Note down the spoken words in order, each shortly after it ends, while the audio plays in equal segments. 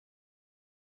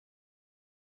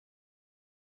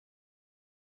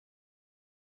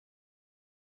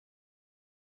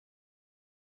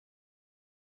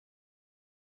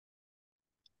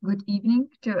Good evening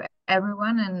to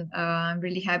everyone, and I'm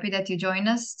really happy that you joined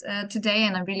us today,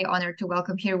 and I'm really honored to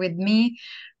welcome here with me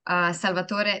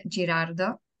Salvatore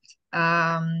Girardo.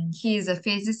 He is a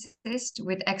physicist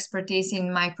with expertise in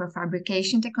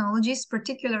microfabrication technologies,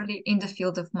 particularly in the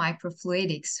field of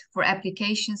microfluidics for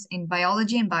applications in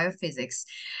biology and biophysics.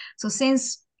 So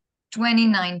since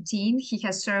 2019, he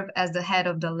has served as the head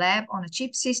of the lab on a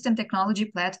chip system technology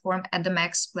platform at the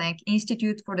Max Planck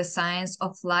Institute for the Science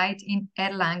of Light in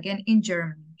Erlangen in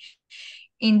Germany.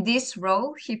 In this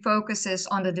role, he focuses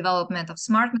on the development of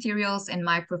smart materials and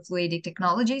microfluidic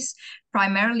technologies,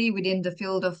 primarily within the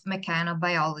field of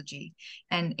mechanobiology.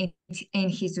 And in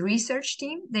his research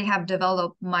team, they have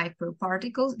developed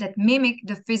microparticles that mimic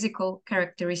the physical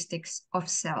characteristics of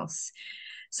cells.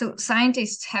 So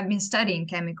scientists have been studying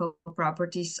chemical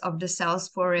properties of the cells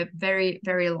for a very,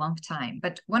 very long time.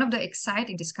 But one of the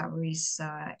exciting discoveries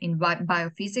in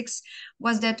biophysics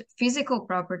was that physical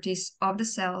properties of the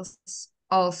cells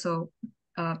also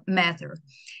matter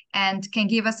and can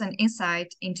give us an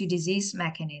insight into disease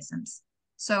mechanisms.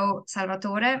 So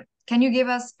Salvatore, can you give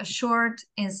us a short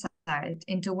insight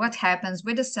into what happens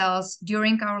with the cells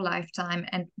during our lifetime,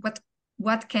 and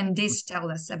what can this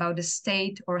tell us about the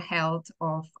state or health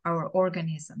of our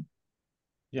organism?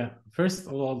 Yeah, first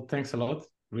of all, thanks a lot,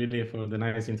 really, for the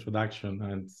nice introduction.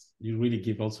 And you really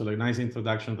give also a nice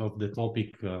introduction of the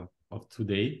topic of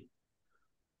today.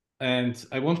 And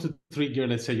I want to trigger,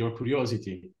 let's say, your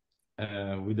curiosity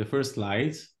with the first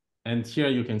slides. And here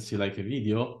you can see like a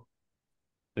video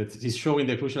that is showing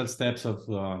the crucial steps of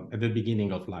at the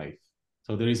beginning of life.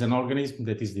 So there is an organism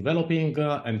that is developing,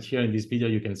 and here in this video,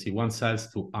 you can see 1 cell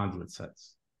to 100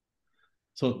 cells.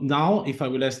 So now, if I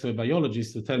will ask a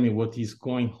biologist to tell me what is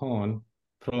going on,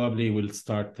 probably will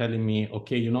start telling me,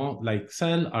 okay, you know, like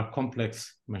cells are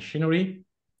complex machinery.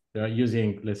 They are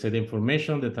using, let's say, the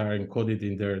information that are encoded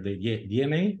in their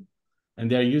DNA, and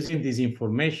they are using this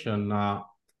information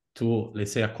to,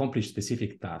 let's say, accomplish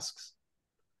specific tasks.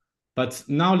 But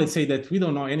now let's say that we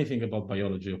don't know anything about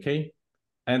biology, okay?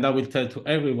 And I will tell to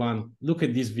everyone, look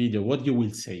at this video, what you will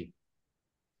say.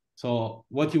 So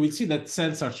what you will see that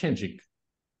cells are changing.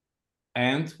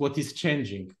 And what is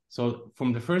changing? So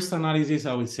from the first analysis,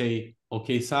 I will say,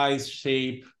 okay, size,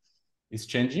 shape is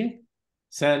changing.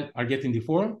 Cells are getting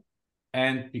deformed.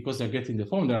 And because they're getting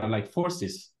deformed, there are like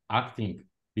forces acting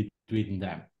between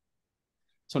them.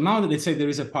 So now let's say there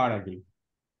is a paradigm.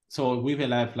 So we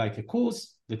will have like a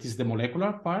cause, that is the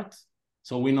molecular part.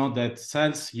 So we know that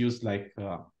cells use like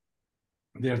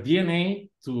their DNA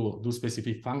to do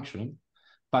specific function,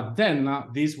 but then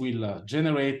this will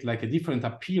generate like a different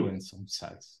appearance of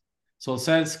cells. So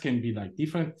cells can be like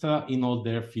different in all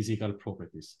their physical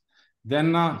properties.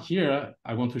 Then here,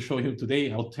 I want to show you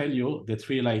today, I'll tell you the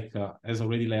three, like as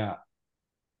already Leah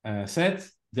said,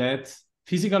 that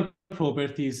physical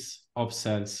properties of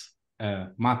cells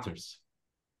matters.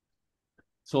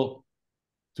 So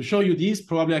to show you this,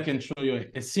 probably I can show you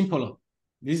a simple,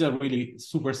 these are really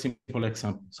super simple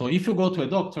example. So if you go to a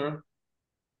doctor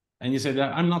and you say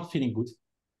that I'm not feeling good,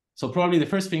 so probably the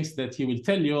first things that he will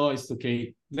tell you is,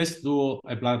 okay, let's do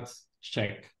a blood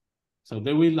check. So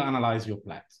they will analyze your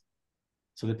blood.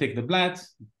 So they take the blood,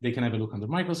 they can have a look under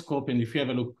microscope, and if you have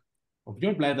a look of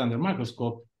your blood under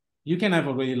microscope, you can have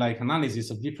already like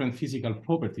analysis of different physical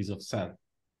properties of cell,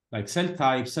 like cell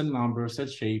type, cell number, cell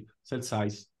shape, cell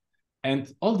size.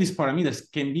 And all these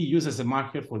parameters can be used as a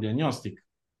marker for diagnostic.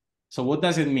 So what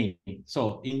does it mean?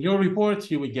 So in your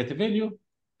report, you will get a value,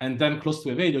 and then close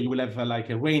to a value, you will have like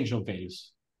a range of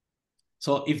values.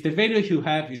 So if the value you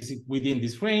have is within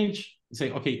this range, you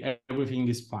say, okay, everything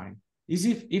is fine.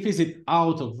 If is it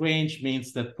out of range,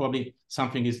 means that probably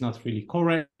something is not really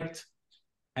correct.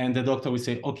 And the doctor will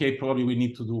say, okay, probably we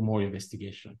need to do more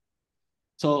investigation.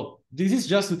 So this is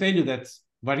just to tell you that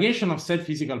variation of cell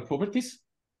physical properties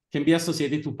can be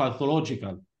associated to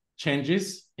pathological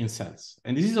changes in cells.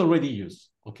 And this is already used,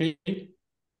 okay?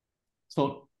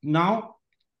 So now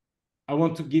I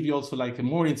want to give you also like a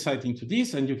more insight into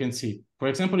this, and you can see, for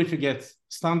example, if you get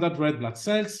standard red blood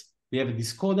cells, they have a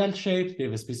discodal shape, they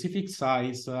have a specific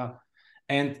size,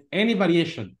 and any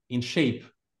variation in shape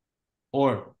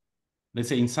or let's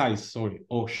say in size, sorry,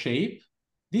 or shape,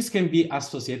 this can be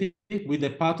associated with a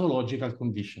pathological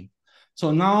condition.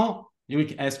 So now you will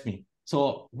ask me,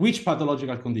 so which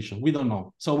pathological condition? We don't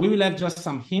know. So we will have just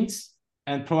some hints,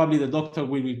 and probably the doctor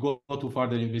will go to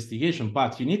further investigation.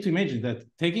 But you need to imagine that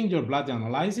taking your blood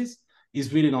analysis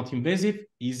is really not invasive,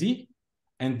 easy,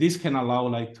 and this can allow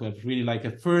like to have really like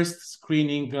a first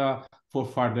screening for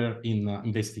further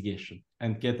investigation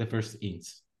and get the first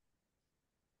hints.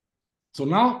 So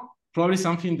now probably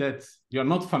something that you're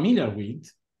not familiar with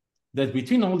that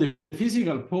between all the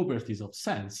physical properties of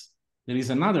cells, there is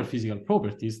another physical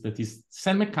properties that is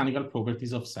cell mechanical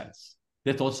properties of cells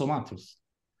that also matters.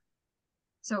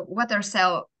 So what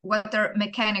are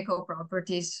mechanical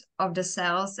properties of the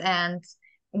cells, and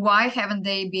why haven't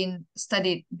they been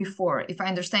studied before? If I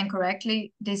understand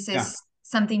correctly, this is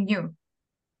something new.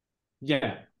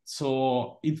 Yeah,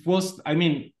 so it was, I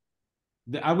mean,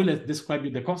 I will describe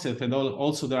you the concept, and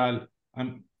also there are,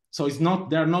 so it's not,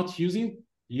 they're not used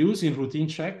in routine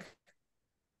check.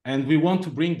 And we want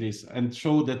to bring this and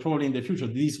show that probably in the future,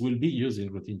 these will be used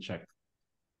in routine check.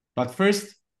 But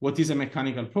first, what is a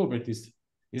mechanical properties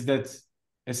is that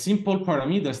a simple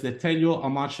parameters that tell you how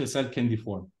much a cell can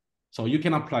deform. So you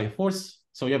can apply force.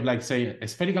 So you have like, say, a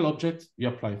spherical object, you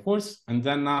apply force, and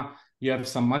then you have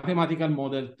some mathematical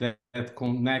model that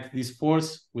connect this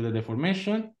force with a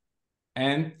deformation.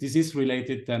 And this is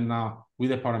related then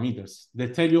with the parameters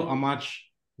that tell you how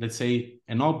much, let's say,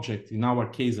 an object, in our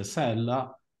case, a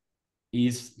cell,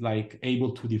 is like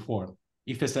able to deform,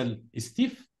 if a cell is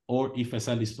stiff or if a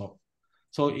cell is soft.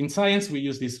 So in science, we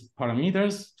use these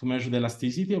parameters to measure the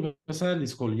elasticity of a cell.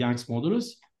 It's called Young's modulus.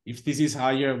 If this is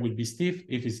higher, will be stiff.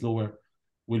 If it's lower,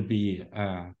 will be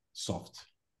soft.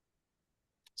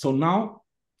 So now,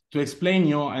 to explain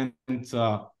you and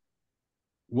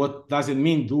what does it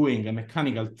mean doing a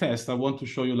mechanical test, I want to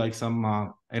show you like some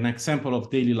an example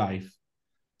of daily life.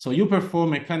 So you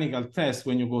perform mechanical tests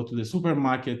when you go to the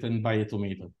supermarket and buy a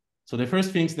tomato. So the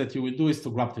first things that you will do is to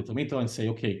grab the tomato and say,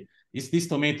 okay, is this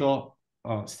tomato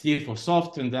stiff or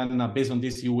soft? And then based on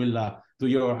this, you will do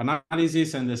your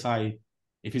analysis and decide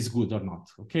if it's good or not,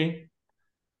 okay?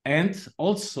 And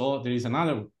also there is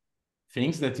another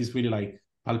things that is really like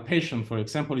palpation, for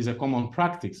example, is a common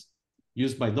practice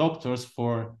used by doctors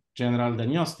for general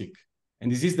diagnostic.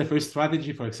 And this is the first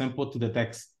strategy, for example, to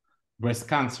detect breast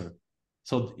cancer.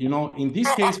 So, you know, in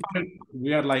this case,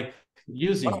 we are like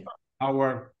using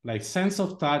our like sense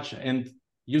of touch and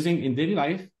using in daily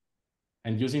life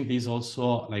and using this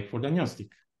also like for diagnostic.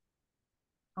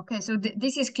 Okay, so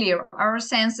this is clear. Our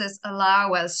senses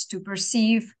allow us to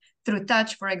perceive through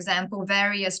touch, for example,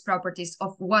 various properties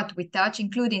of what we touch,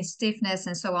 including stiffness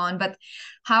and so on. But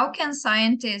how can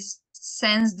scientists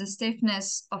sense the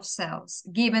stiffness of cells,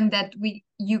 given that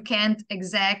you can't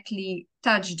exactly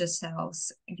touch the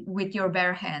cells with your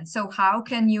bare hand? So how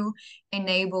can you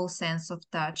enable sense of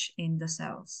touch in the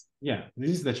cells? Yeah,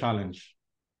 this is the challenge.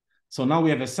 So now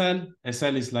we have a cell. A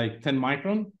cell is like 10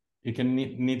 micron. You can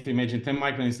need to imagine 10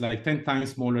 micron is like 10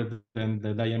 times smaller than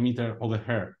the diameter of a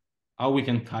hair. How we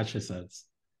can touch the cells.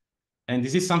 And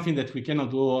this is something that we cannot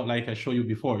do like I showed you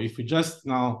before. If we just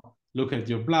now look at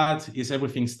your blood, is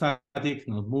everything static,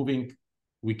 not moving?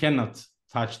 We cannot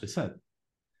touch the cell.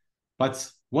 But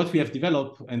what we have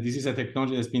developed, and this is a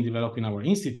technology that's been developed in our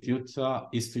institute,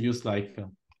 is to use like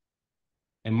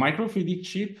a microfluidic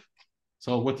chip.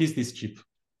 So what is this chip?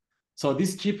 So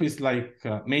this chip is like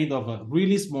made of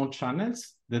really small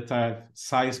channels that have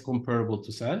size comparable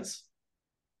to cells.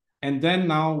 And then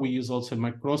now we use also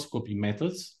microscopy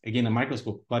methods, again, a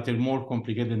microscope, but a more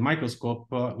complicated microscope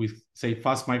with, say,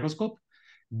 fast microscope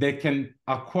that can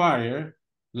acquire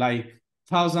like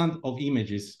thousands of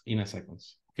images in a second,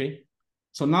 okay?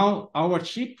 So now our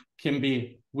chip can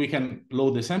be, we can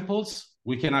load the samples,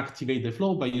 we can activate the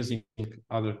flow by using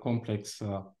other complex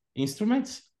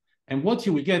instruments. And what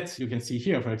you will get, you can see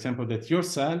here, for example, that your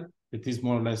cell, that is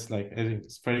more or less like a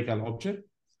spherical object.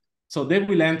 So they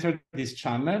will enter this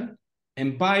channel,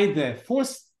 and by the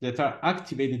force that are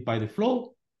activated by the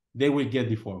flow, they will get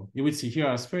deformed. You will see here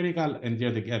are spherical, and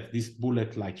there they have this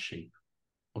bullet-like shape,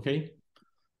 okay?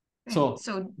 So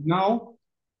now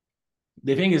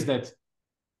the thing is that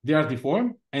they are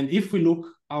deformed, and if we look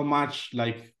how much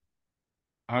like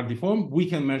are deformed, we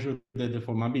can measure the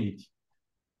deformability.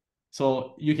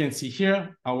 So you can see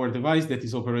here our device that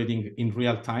is operating in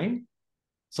real time.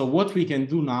 So what we can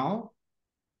do now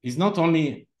is not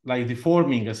only like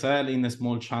deforming a cell in a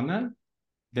small channel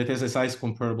that has a size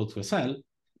comparable to a cell,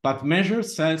 but measure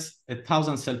cells at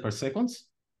 1,000 cells per second.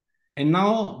 And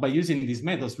now by using these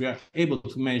methods, we are able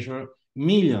to measure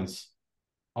millions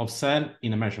of cells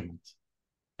in a measurement.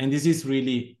 And this is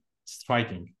really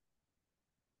striking.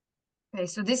 Okay,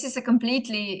 so this is a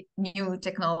completely new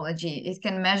technology. It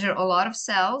can measure a lot of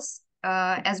cells,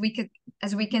 as we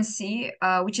can see,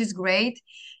 which is great.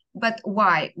 But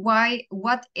why?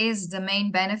 What is the main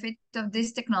benefit of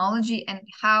this technology, and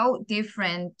how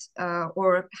different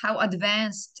or how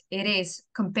advanced it is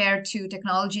compared to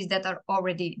technologies that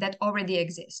already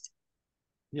exist?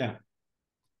 Yeah.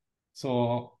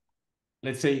 So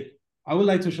let's say I would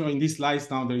like to show in these slides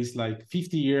now there is like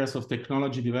 50 years of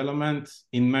technology development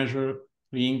in measure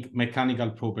measuring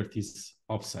mechanical properties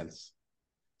of cells.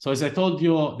 So as I told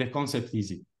you, the concept is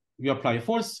easy. You apply a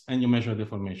force and you measure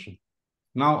deformation.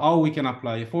 Now, how we can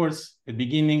apply a force? At the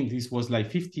beginning, this was like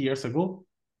 50 years ago.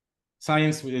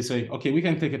 Science, they say, okay, we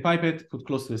can take a pipette, put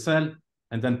close to the cell,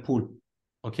 and then pull,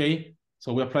 okay?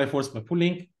 So we apply force by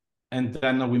pulling, and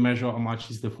then we measure how much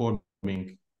is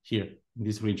deforming here in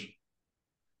this region.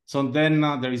 So then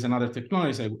there is another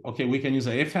technology, say, okay, we can use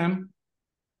a FM.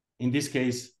 In this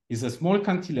case, is a small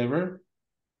cantilever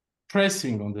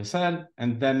pressing on the cell,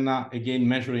 and then again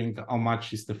measuring how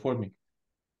much is deforming.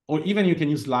 Or even you can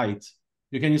use light.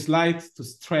 You can use light to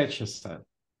stretch a cell.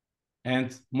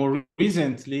 And more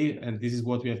recently, and this is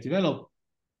what we have developed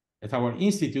at our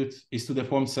institute, is to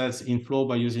deform cells in flow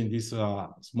by using this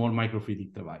small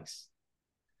microfluidic device.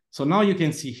 So now you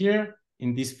can see here,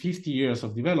 in these 50 years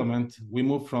of development, we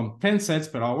moved from 10 cells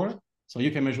per hour. So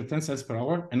you can measure 10 cells per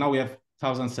hour, and now we have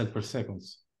 1,000 cells per second.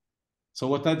 So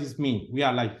what does this mean? We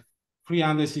are like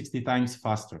 360 times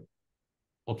faster,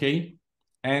 okay?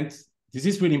 And this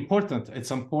is really important at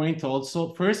some point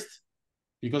also, first,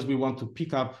 because we want to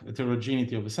pick up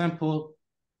heterogeneity of a sample,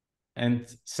 and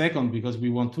second, because we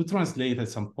want to translate at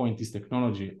some point this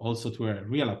technology also to a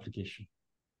real application.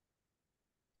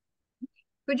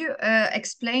 Could you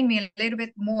explain me a little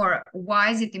bit more,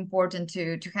 why is it important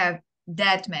to have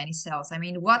that many cells? I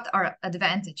mean, what are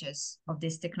advantages of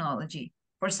this technology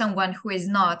for someone who is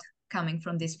not coming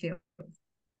from this field?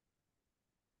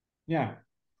 Yeah,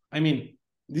 I mean,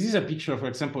 this is a picture, for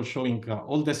example, showing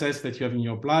all the cells that you have in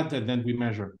your blood, and then we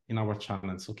measure in our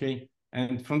channels, okay?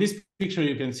 And from this picture,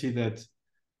 you can see that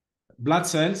blood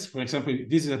cells, for example,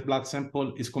 this is a blood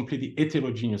sample, is completely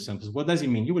heterogeneous samples. What does it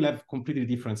mean? You will have completely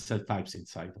different cell types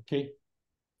inside, okay?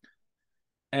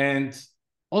 And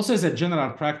also as a general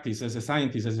practice, as a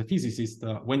scientist, as a physicist,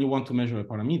 when you want to measure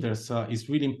parameters, it's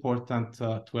really important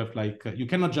to have like, you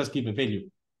cannot just give a value.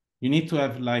 You need to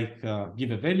have like,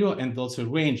 give a value, and also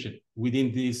range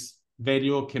within this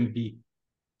value can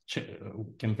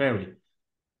vary.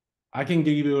 I can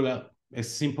give you a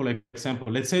simple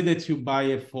example. Let's say that you buy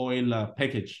a foil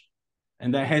package,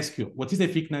 and I ask you, what is the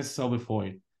thickness of a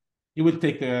foil? You will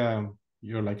take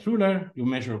your like ruler, you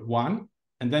measure 1,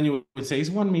 and then you will say it's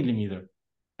 1 millimeter.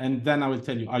 And then I will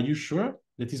tell you, are you sure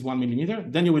that is 1 millimeter?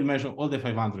 Then you will measure all the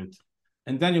 500.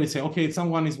 And then you will say, okay,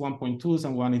 someone is 1.2,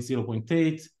 someone is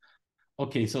 0.8.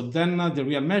 Okay, so then the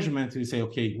real measurement, we say,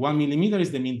 okay, 1 millimeter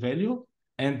is the mean value,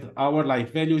 and our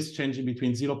like value is changing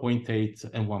between 0.8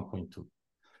 and 1.2.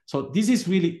 So this is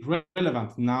really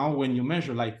relevant now when you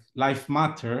measure like life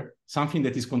matter, something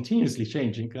that is continuously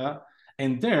changing,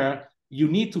 and there you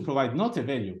need to provide not a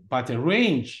value, but a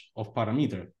range of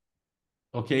parameter,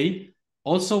 okay?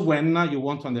 Also when you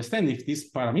want to understand if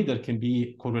this parameter can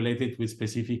be correlated with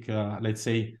specific, let's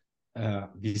say,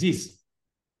 disease.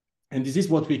 And this is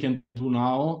what we can do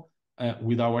now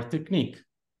with our technique.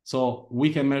 So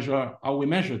we can measure how we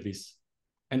measure this.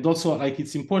 And also, like,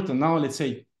 it's important now, let's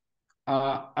say,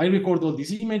 I record all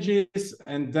these images,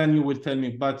 and then you will tell me,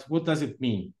 but what does it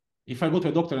mean? If I go to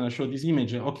a doctor and I show this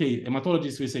image, okay,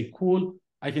 hematologist will say, cool,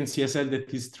 I can see a cell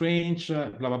that is strange,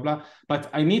 blah, blah, blah. But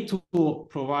I need to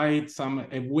provide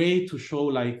a way to show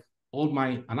like all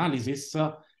my analysis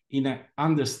in an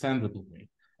understandable way.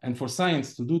 And for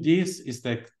science to do this is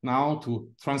that now to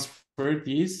transfer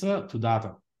this to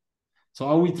data. So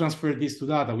how we transfer this to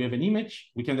data? We have an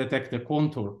image, we can detect the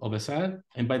contour of a cell,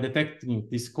 and by detecting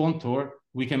this contour,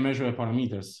 we can measure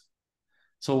parameters.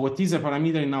 So what is a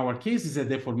parameter in our case is a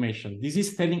deformation. This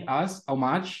is telling us how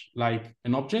much like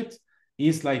an object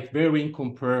is like varying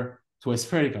compared to a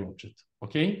spherical object,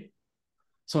 okay?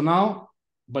 So now,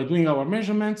 by doing our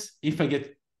measurements, if I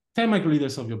get 10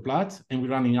 microliters of your blood and we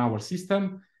run in our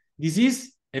system, this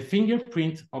is a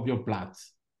fingerprint of your blood.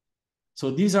 So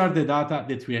these are the data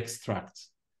that we extract.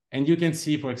 And you can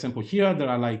see, for example, here, there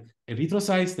are like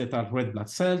erythrocytes that are red blood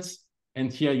cells.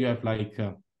 And here you have like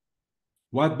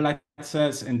white blood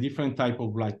cells and different type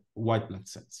of like white blood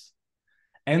cells.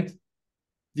 And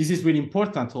this is really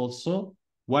important also,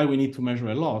 why we need to measure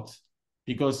a lot,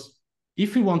 because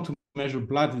if we want to measure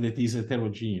blood that is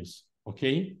heterogeneous,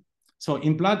 okay? So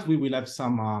in blood, we will have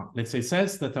some, let's say,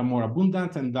 cells that are more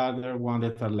abundant and the other one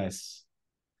that are less.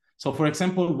 So for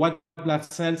example, white blood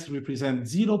cells represent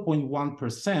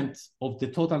 0.1% of the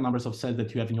total numbers of cells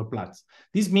that you have in your blood.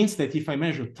 This means that if I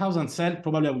measure 1,000 cells,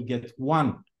 probably I will get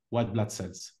 1 white blood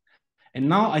cells. And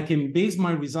now I can base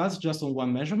my results just on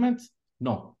one measurement?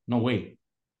 No, no way.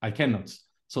 I cannot.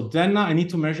 So then I need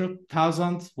to measure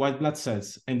 1,000 white blood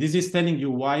cells. And this is telling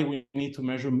you why we need to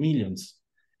measure millions.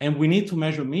 And we need to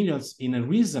measure millions in a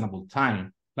reasonable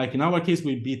time. Like in our case,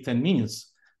 will be 10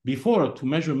 minutes. before, to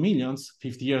measure millions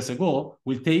 50 years ago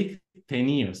will take 10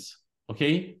 years,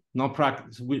 okay? Not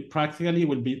practically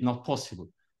will be not possible.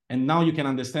 And now you can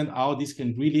understand how this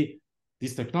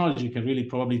technology can really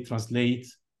probably translate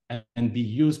and be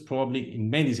used probably in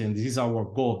medicine. This is our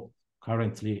goal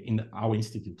currently in our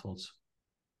institute also.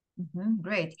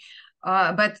 Great.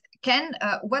 But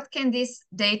what can this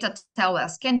data tell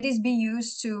us? Can this be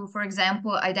used to, for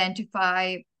example,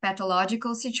 identify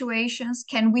pathological situations?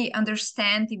 Can we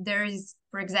understand if there is,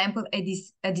 for example, a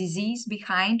disease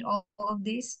behind all of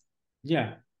this?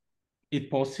 Yeah, it's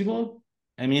possible.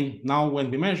 I mean, now when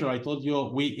we measure, I told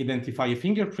you we identify a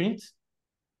fingerprint,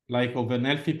 like of an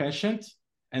healthy patient,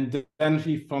 and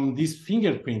then from this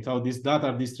fingerprint, how this data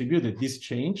are distributed, this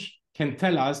change can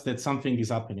tell us that something is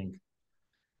happening.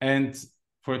 And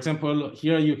for example,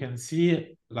 here you can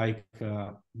see like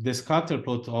the scatter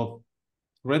plot of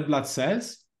red blood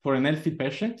cells for an healthy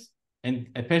patient and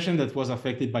a patient that was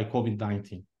affected by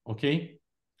COVID-19, okay?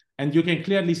 And you can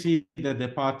clearly see that the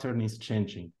pattern is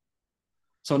changing.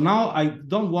 So now I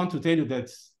don't want to tell you that,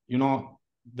 you know,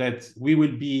 that we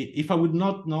will be, if I would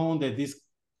not know that this,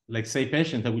 like say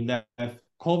patient that will have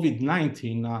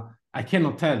COVID-19, I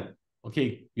cannot tell,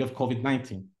 okay, you have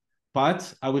COVID-19.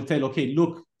 But I will tell, okay,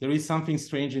 look, there is something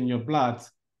strange in your blood.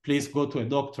 Please go to a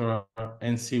doctor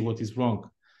and see what is wrong.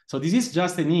 So this is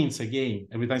just an hint, again,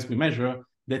 every time we measure,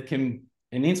 that can,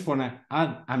 an hint for an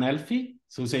unhealthy.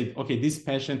 So say, okay, this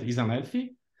patient is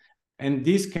unhealthy. And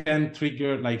this can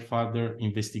trigger like further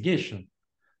investigation.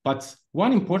 But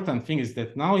one important thing is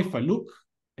that now if I look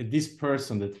at this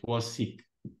person that was sick,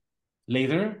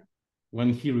 later,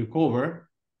 when he recovered,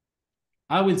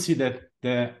 I will see that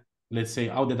let's say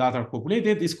how the data are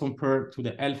populated is compared to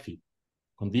the healthy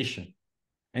condition.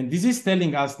 And this is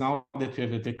telling us now that we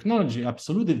have a technology,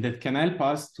 absolutely, that can help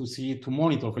us to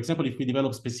monitor. For example, if we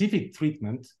develop specific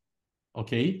treatment,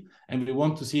 okay, and we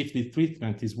want to see if the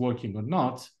treatment is working or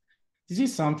not, this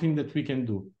is something that we can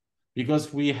do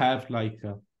because we have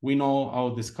we know how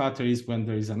the scatter is when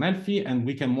there is unhealthy, and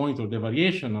we can monitor the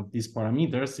variation of these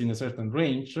parameters in a certain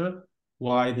range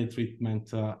while the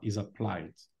treatment is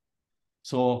applied.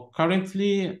 So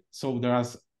currently, there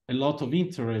is a lot of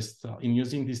interest in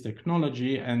using this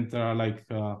technology, and there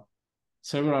are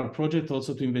several projects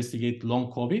also to investigate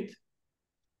long COVID,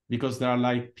 because there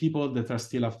are people that are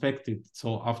still affected.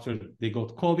 So after they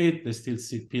got COVID, they still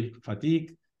feel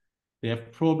fatigue, they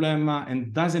have problem,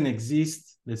 and doesn't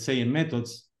exist, let's say,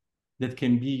 methods that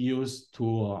can be used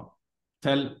to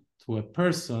tell to a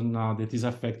person that is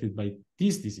affected by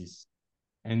this disease.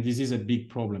 And this is a big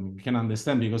problem. You can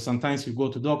understand, because sometimes you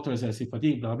go to doctors, I say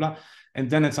fatigue, blah, blah, and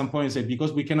then at some point you say,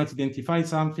 because we cannot identify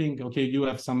something, okay, you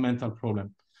have some mental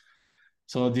problem.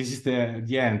 So this is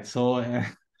the end. So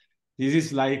this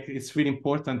is it's really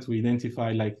important to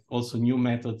identify also new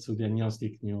methods to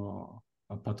diagnostic new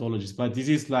pathologies. But this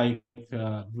is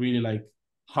really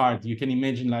hard. You can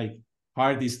imagine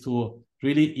hard is to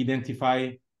really identify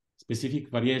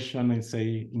specific variation and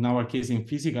say, in our case, in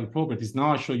physical properties.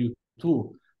 Now I show you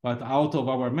 2, but out of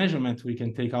our measurement, we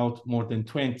can take out more than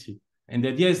 20. And the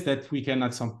idea is that we can,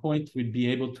 at some point, will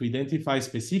be able to identify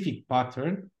specific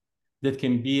pattern that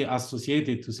can be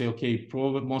associated to say, okay,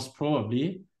 most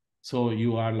probably, so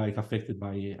you are affected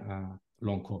by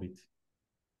long COVID.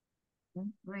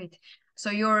 Great. So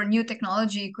your new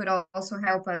technology could also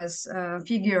help us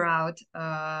figure out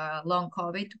long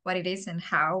COVID, what it is and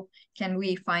how can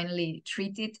we finally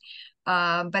treat it.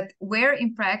 But where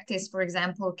in practice, for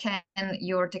example, can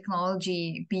your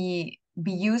technology be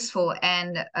useful,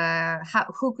 and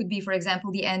who could be, for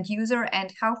example, the end user,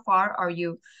 and how far are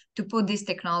you to put this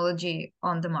technology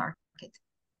on the market?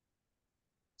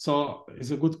 So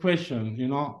it's a good question. You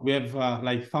know, we have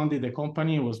founded the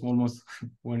company, it was almost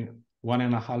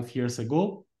 1.5 years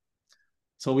ago.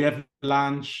 So we have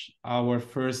launched our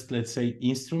first, let's say,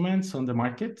 instruments on the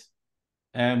market.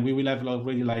 And we will have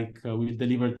already we'll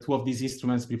deliver 2 of these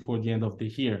instruments before the end of the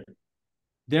year.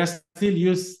 They are still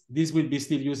used, this will be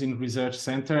still used in research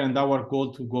center, and our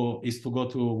goal is to go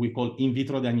to, we call in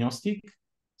vitro diagnostic.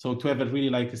 So to have a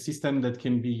really a system that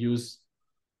can be used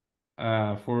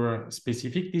for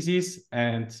specific disease,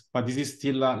 but this is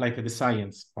still the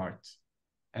science part.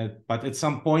 But at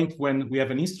some point when we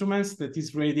have an instrument that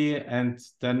is ready, and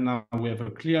then we have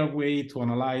a clear way to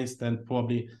analyze, then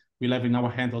probably we'll have in our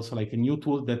hand also a new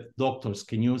tool that doctors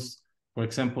can use, for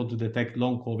example, to detect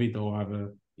long COVID or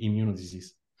other immune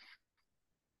disease.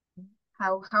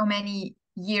 How many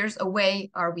years away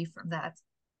are we from that?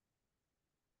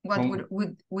 What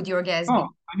would your guess be?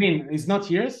 I mean, it's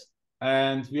not years,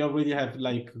 and we already have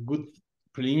good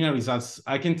preliminary results,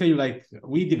 I can tell you, like,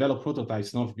 we developed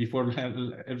prototypes before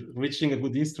reaching a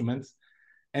good instrument,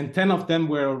 and 10 of them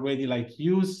were already like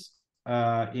used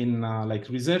in like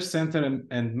research center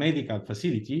and medical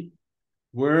facility,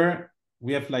 where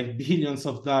we have like billions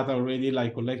of data already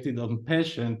like collected on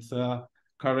patients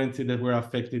currently that were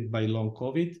affected by long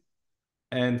COVID.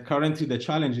 And currently the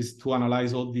challenge is to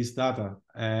analyze all this data.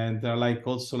 And there are like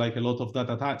also like a lot of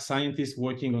data scientists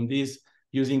working on this,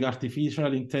 using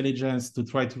artificial intelligence to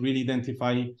try to really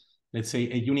identify, let's say,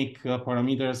 a unique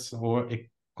parameters or a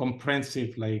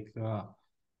comprehensive like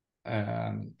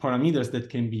parameters that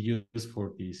can be used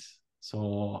for this.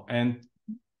 So, and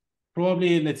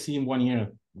probably, let's see, in 1 year,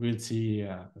 we'll see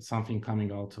something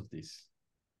coming out of this,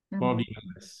 probably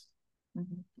less.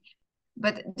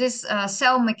 But this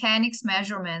cell mechanics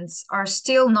measurements are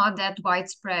still not that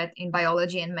widespread in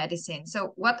biology and medicine.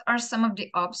 So what are some of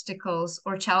the obstacles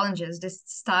or challenges this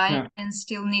science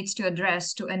still needs to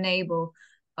address to enable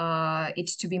it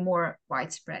to be more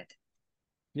widespread?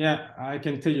 Yeah, I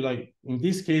can tell you, like, in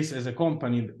this case, as a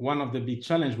company, one of the big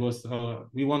challenge was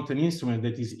we want an instrument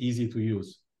that is easy to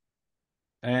use.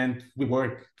 And we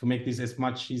work to make this as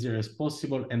much easier as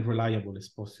possible and reliable as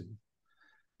possible.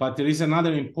 But there is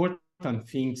another important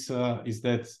thing is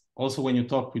that also when you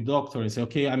talk with doctors and say,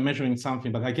 okay, I'm measuring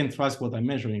something, but I can trust what I'm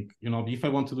measuring. You know, if I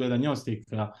want to do a diagnostic,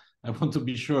 I want to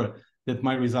be sure that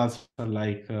my results are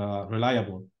like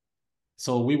reliable.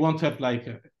 So we want to have like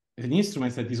an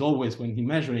instrument that is always, when he's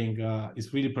measuring,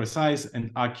 is really precise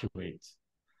and accurate.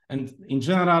 And in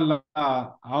general,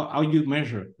 how you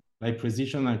measure like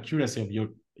precision and accuracy of your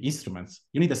instruments,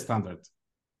 you need a standard.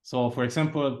 So for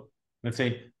example, let's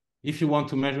say, if you want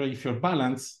to measure if your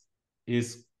balance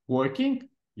is working,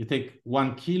 you take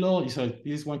 1 kilo, you say,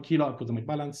 this is 1 kilo, I put on my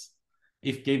balance.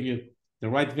 If gave you the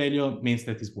right value, means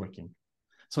that it's working.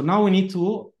 So now we need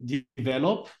to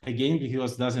develop, again,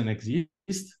 because it doesn't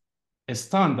exist, a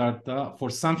standard for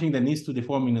something that needs to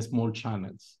deform in a small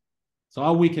channels. So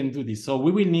how we can do this? So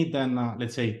we will need then,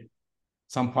 let's say,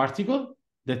 some particles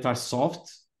that are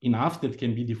soft enough that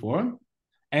can be deformed,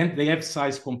 and they have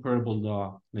size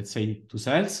comparable, let's say, to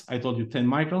cells. I told you 10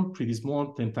 micron, pretty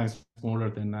small, 10 times smaller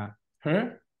than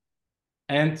hair.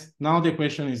 And now the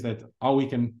question is that how we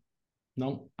can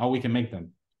make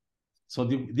them. So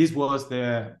this was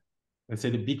the, let's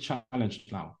say, the big challenge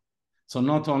now. So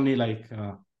not only like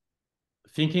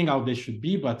thinking how they should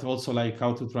be, but also like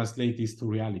how to translate this to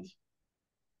reality.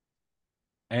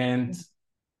 And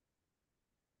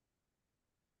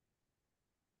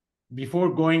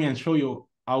before going and show you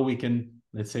how we can,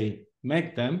 let's say,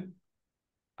 make them,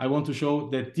 I want to show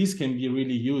that this can be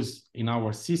really used in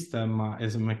our system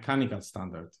as a mechanical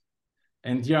standard.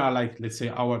 And here are like, let's say,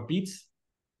 our beads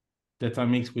that are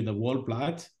mixed with the whole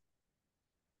blood.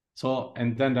 So,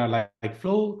 and then they're like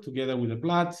flow together with the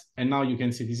blood. And now you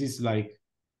can see this is like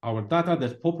our data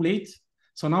that populate.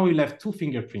 So now we'll have 2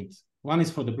 fingerprints. One is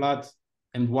for the blood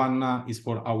and one is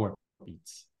for our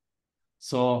beads.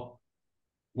 So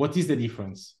what is the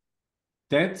difference?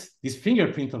 That this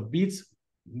fingerprint of beads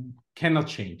cannot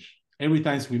change. Every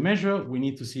time we measure, we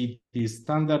need to see the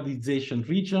standardization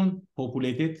region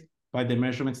populated by the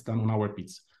measurements done on our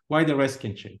beads. Why the rest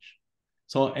can change?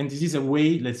 So, and this is a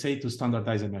way, let's say, to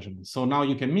standardize a measurement. So now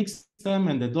you can mix them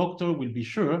and the doctor will be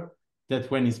sure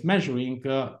that when he's measuring,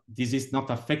 this is not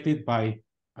affected by,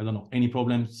 I don't know, any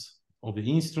problems of the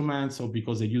instruments or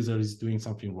because the user is doing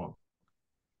something wrong.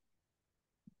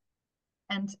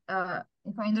 And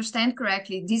if I understand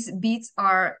correctly, these beads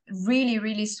are really,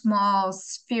 really small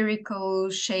spherical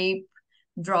shape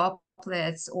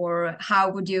droplets, or how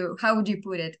would you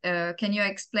put it? Can you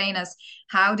explain us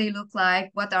how they look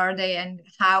like, what are they, and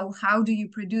how do you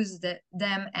produce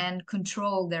them and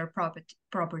control their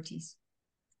properties?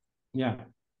 Yeah,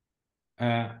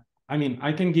 I mean,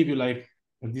 I can give you like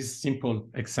this simple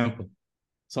example.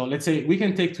 So let's say we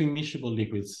can take 2 immiscible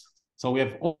liquids. So we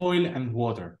have oil and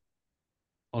water.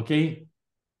 Okay,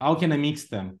 how can I mix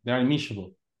them? They are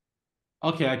immiscible.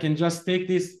 Okay, I can just take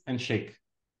this and shake.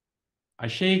 I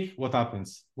shake, what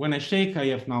happens? When I shake, I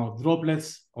have now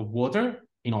droplets of water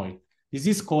in oil. This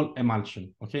is called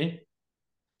emulsion, okay?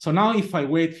 So now if I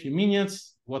wait a few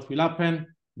minutes, what will happen?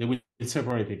 They will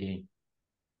separate again.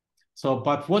 So,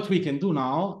 but what we can do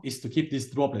now is to keep these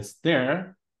droplets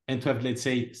there and to have, let's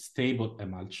say, stable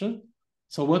emulsion.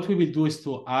 So what we will do is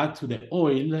to add to the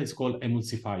oil, it's called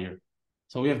emulsifier.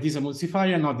 So we have this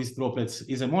emulsifier, now these droplets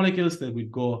is a molecules that will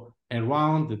go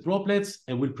around the droplets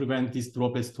and will prevent these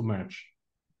droplets to merge.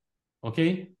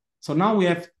 Okay, so now we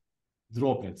have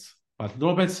droplets, but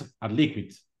droplets are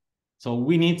liquid. So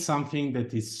we need something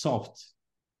that is soft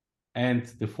and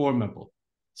deformable.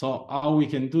 So how we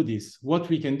can do this? What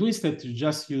we can do is that to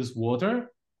just use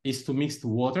water, is to mix the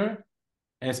water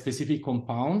as specific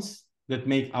compounds that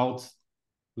make out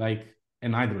like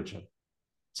an hydrogel.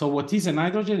 So what is an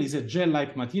hydrogel is a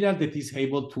gel-like material that is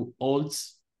able to hold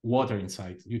water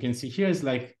inside. You can see here is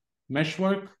like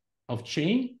meshwork of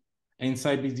chain.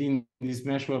 Inside within this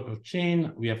meshwork of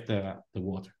chain, we have the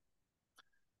water.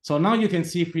 So now you can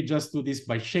see if we just do this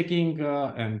by shaking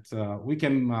we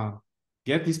can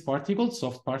get these particles,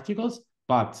 soft particles,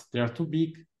 but they are too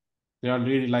big. They are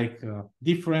really like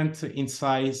different in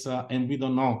size and we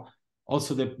don't know.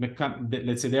 Also,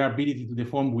 let's say their ability to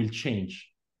deform will change.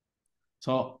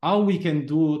 So how we can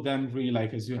do them really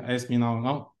like, as you asked me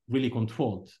now really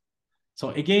controlled. So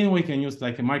again, we can use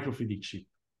like a microfluidic chip.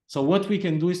 So what we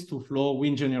can do is to flow,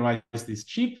 we engineerize this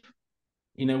chip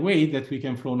in a way that we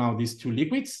can flow now these two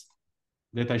liquids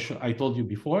that I told you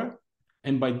before.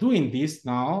 And by doing this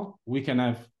now, we can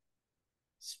have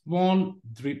small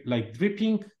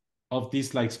dripping of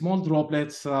these like small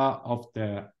droplets of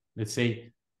the, let's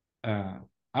say,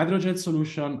 hydrogen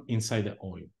solution inside the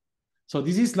oil. So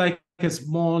this is like a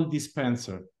small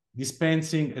dispenser,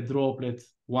 dispensing a droplet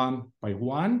one by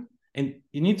one. And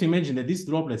you need to imagine that these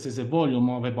droplets has a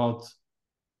volume of about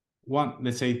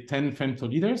let's say 10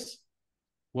 femtoliters.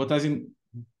 What does it,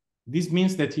 this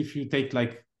means that if you take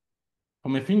like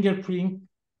from a fingerprint,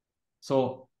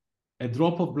 so a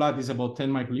drop of blood is about 10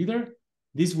 microliter,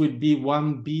 this will be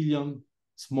 1 billion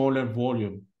smaller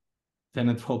volume than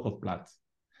a drop of blood.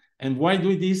 And why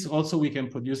do this? Also, we can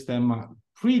produce them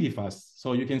pretty fast.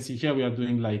 So you can see here, we are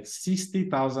doing like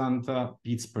 60,000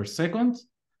 beats per second.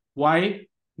 Why?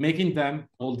 Making them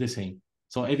all the same.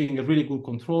 So having a really good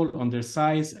control on their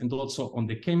size and also on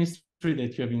the chemistry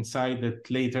that you have inside that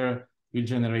later will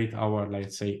generate our,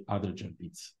 let's say, other gel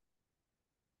beads.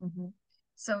 Mm-hmm.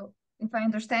 So if I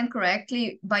understand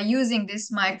correctly, by using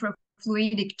this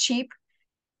microfluidic chip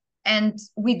and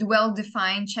with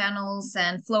well-defined channels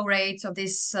and flow rates of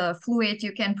this fluid,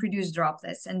 you can produce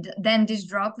droplets. And then these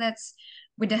droplets,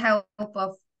 with the help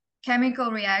of chemical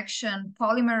reaction,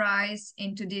 polymerize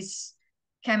into these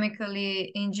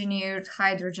chemically engineered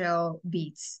hydrogel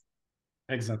beads.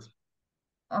 Exactly.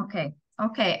 Okay.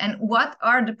 Okay. And what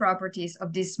are the properties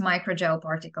of these microgel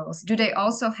particles? Do they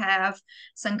also have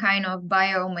some kind of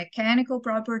biomechanical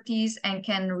properties and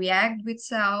can react with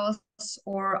cells,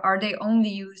 or are they only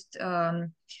used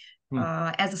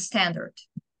as a standard?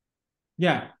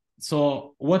 Yeah.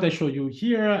 So what I show you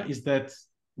here is that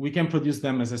we can produce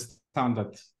them as a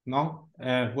standard. No?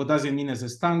 What does it mean as a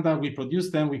standard? We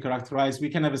produce them, we characterize, we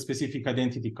can have a specific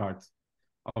identity card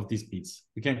of these beads.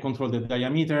 We can control the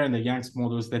diameter and the Young's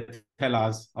modulus that tell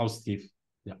us how stiff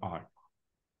they are.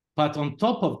 But on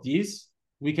top of this,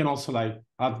 we can also like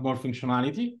add more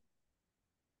functionality,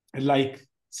 like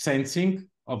sensing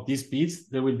of these beads.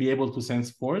 They will be able to sense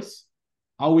force.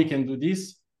 How we can do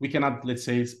this? We can add, let's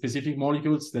say, specific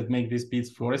molecules that make these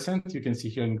beads fluorescent. You can see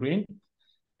here in green.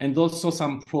 And also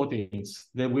some proteins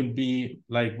that will be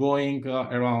like going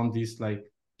around these like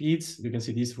beads. You can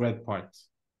see this red part.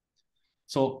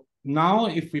 So now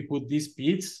if we put these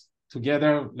beads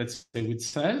together, let's say with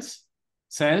cells,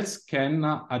 cells can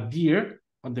adhere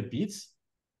on the beads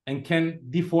and can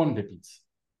deform the beads.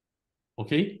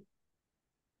 Okay?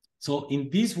 So in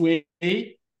this way,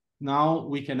 now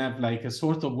we can have like a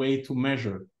sort of way to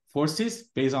measure forces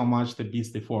based on how much the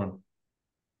beads deform.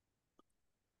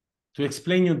 To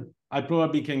explain you, I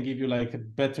probably can give you like a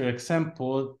better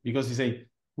example because you say,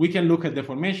 we can look at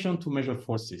deformation to measure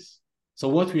forces. So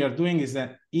what we are doing is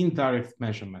an indirect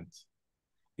measurement.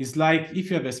 It's like if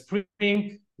you have a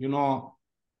spring, you know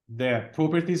the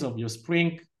properties of your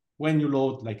spring. When you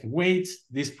load like a weight,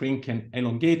 this spring can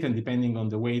elongate, and depending on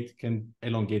the weight, can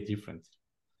elongate differently.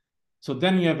 So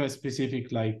then you have a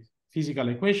specific like physical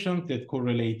equation that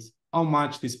correlates how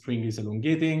much the spring is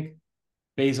elongating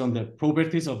based on the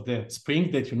properties of the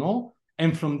spring that you know.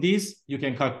 And from this, you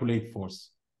can calculate force.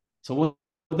 So what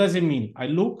does it mean? I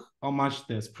look how much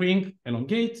the spring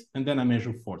elongates, and then I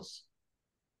measure force.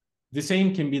 The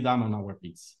same can be done on our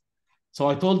beads. So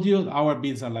I told you our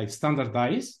beads are like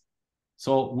standardized.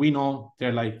 So we know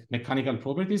they're like mechanical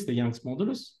properties, the Young's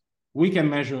modulus. We can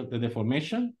measure the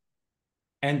deformation.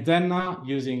 And then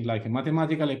using like a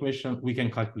mathematical equation, we can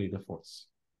calculate the force.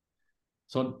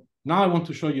 So now I want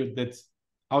to show you that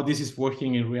how this is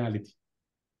working in reality.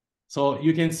 So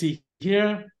you can see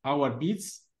here our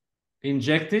beads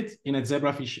injected in a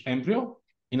zebrafish embryo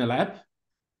in a lab.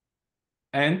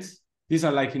 And these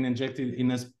are like injected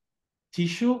in a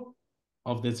tissue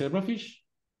of the zebrafish.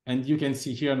 And you can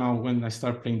see here now when I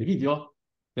start playing the video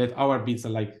that our beads are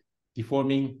like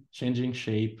deforming, changing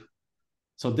shape.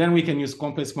 So then we can use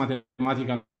complex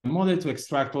mathematical model to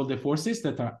extract all the forces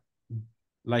that are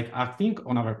like acting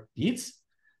on our beads.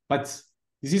 But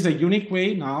this is a unique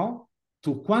way now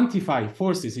to quantify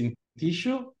forces in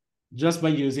tissue just by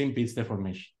using beads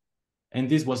deformation. And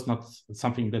this was not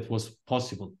something that was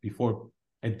possible before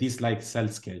at this like cell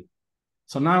scale.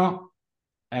 So now,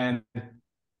 and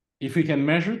if we can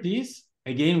measure this,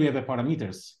 again, we have the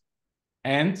parameters.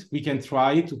 And we can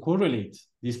try to correlate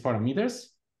these parameters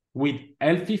with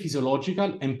healthy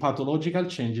physiological and pathological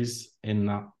changes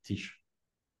in tissue.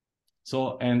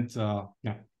 So, and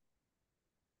yeah.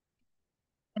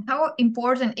 And how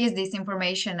important is this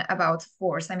information about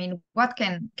force? I mean, what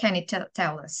can it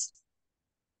tell us?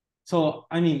 So,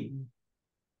 I mean,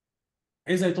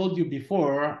 as I told you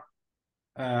before,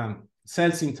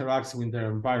 cells interact with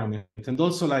their environment. And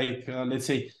also like, let's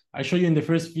say, I show you in the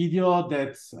first video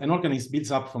that an organism builds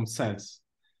up from cells.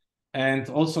 And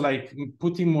also like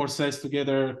putting more cells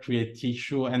together, create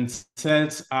tissue, and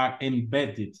cells are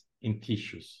embedded in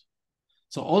tissues.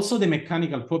 So also the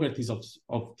mechanical properties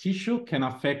of tissue can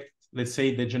affect, let's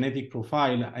say, the genetic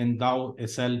profile and how a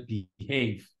cell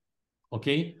behaves,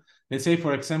 okay? Let's say,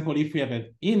 for example, if we have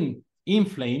an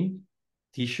inflamed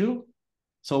tissue,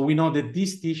 so we know that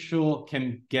this tissue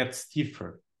can get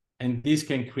stiffer, and this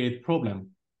can create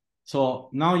problem. So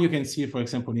now you can see, for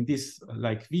example, in this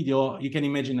like video, you can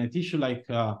imagine a tissue like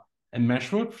a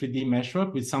meshwork, 3D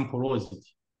meshwork with some porosity.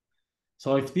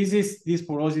 So if this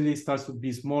porosity starts to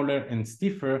be smaller and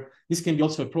stiffer, this can be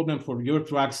also a problem for your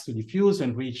drugs to diffuse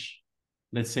and reach,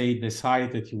 let's say, the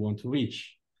site that you want to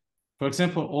reach. For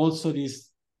example, also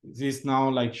this now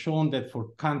like shown that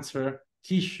for cancer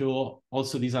tissue,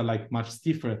 also these are like much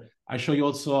stiffer. I show you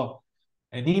also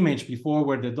an image before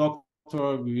where the doctor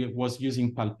was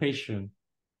using palpation.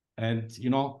 And, you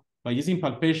know, by using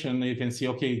palpation, you can see,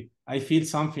 okay, I feel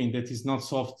something that is not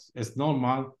soft as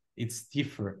normal, it's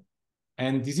stiffer.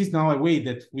 And this is now a way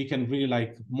that we can really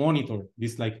like monitor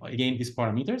this, like, again, these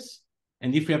parameters.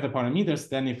 And if we have the parameters,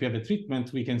 then if we have a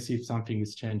treatment, we can see if something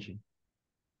is changing.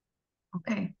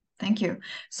 Okay, thank you.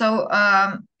 So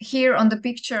here on the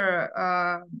picture,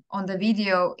 on the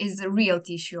video is a real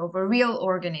tissue of a real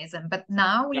organism. But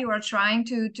now you are trying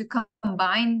to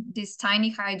combine these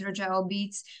tiny hydrogel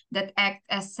beads that act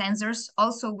as sensors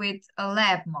also with a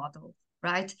lab model,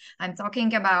 right? I'm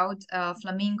talking about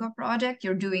FLAMIN-GO project.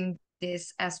 You're doing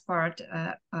this as part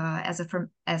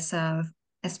as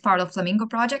part of FLAMIN-GO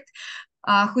project,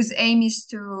 whose aim is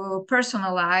to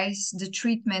personalize the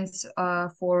treatments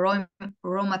for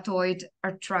rheumatoid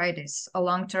arthritis, a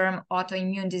long-term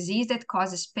autoimmune disease that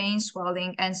causes pain,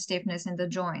 swelling, and stiffness in the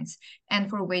joints, and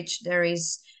for which there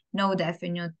is no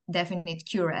definite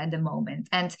cure at the moment.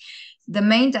 And the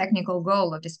main technical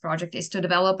goal of this project is to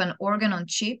develop an organ on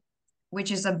chip,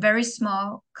 which is a very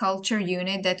small culture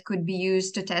unit that could be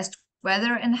used to test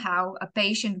whether and how a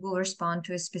patient will respond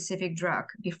to a specific drug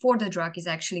before the drug is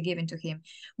actually given to him,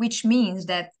 which means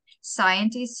that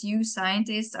you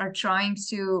scientists are trying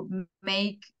to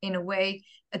make, in a way,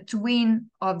 a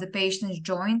twin of the patient's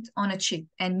joint on a chip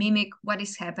and mimic what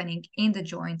is happening in the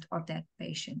joint of that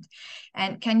patient.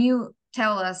 And can you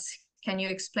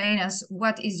explain us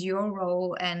what is your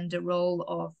role and the role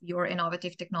of your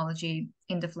innovative technology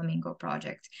in the FLAMIN-GO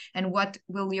project? And what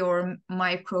will your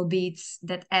microbeads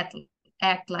that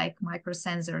act like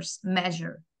microsensors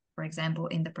measure, for example,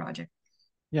 in the project?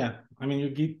 Yeah, I mean, you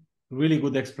give really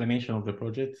good explanation of the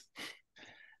project.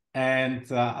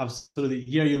 And absolutely,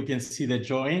 here you can see the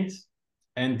joint.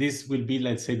 And this will be,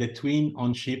 let's say, the twin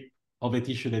on chip of a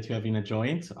tissue that you have in a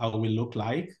joint, how it will look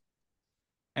like.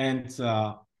 And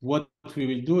what we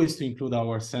will do is to include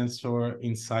our sensor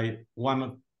inside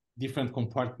one different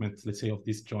compartment, let's say, of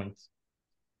this joint,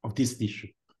 of this tissue.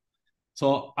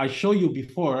 So I showed you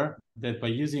before that by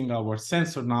using our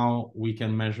sensor now, we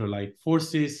can measure like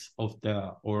forces of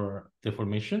or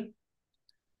deformation.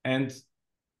 And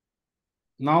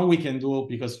now we can do,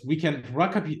 because we can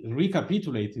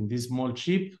recapitulate in this small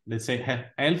chip, let's say,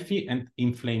 healthy and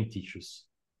inflamed tissues,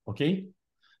 okay?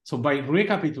 So by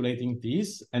recapitulating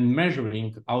this and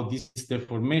measuring how this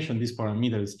deformation, this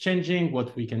parameter is changing,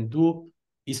 what we can do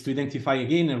is to identify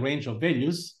again a range of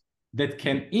values that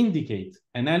can indicate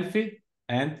an healthy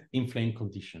and inflamed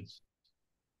conditions.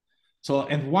 So,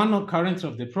 and one occurrence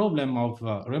of the problem of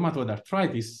rheumatoid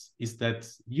arthritis is that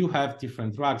you have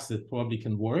different drugs that probably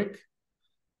can work,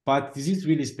 but this is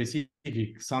really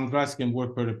specific. Some drugs can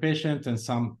work per patient and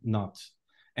some not.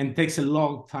 And it takes a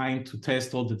long time to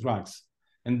test all the drugs.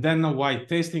 And then while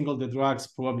testing all the drugs,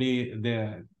 probably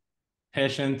the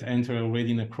patient enter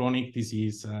already in a chronic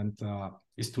disease and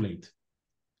it's too late.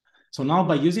 So now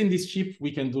by using this chip,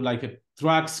 we can do like a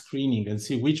drug screening and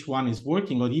see which one is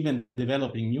working, or even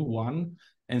developing new one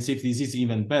and see if this is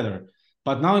even better.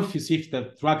 But now if you see if the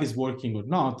drug is working or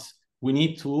not, we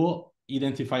need to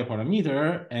identify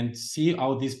parameter and see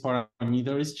how this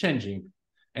parameter is changing.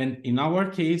 And in our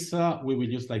case, we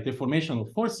will use like deformation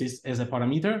of forces as a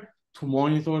parameter to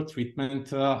monitor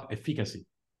treatment efficacy.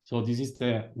 So this is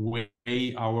the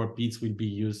way our beads will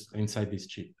be used inside this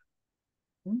chip.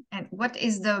 And what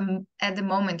is at the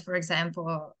moment, for example,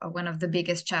 one of the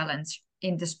biggest challenge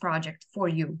in this project for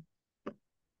you?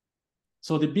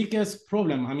 So the biggest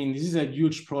problem, I mean, this is a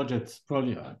huge project,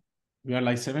 probably we are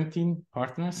like 17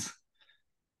 partners,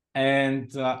 and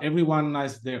everyone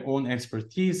has their own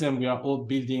expertise, and we are all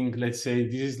building, let's say,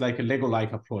 this is like a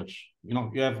Lego-like approach. You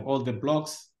know, you have all the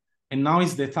blocks, and now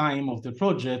is the time of the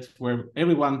project where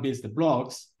everyone builds the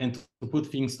blocks and to put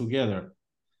things together.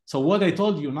 So what I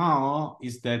told you now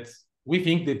is that we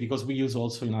think that because we use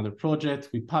also in other projects,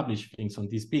 we publish things on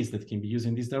these beads that can be used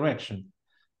in this direction,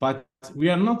 but we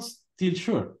are not still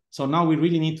sure. So now we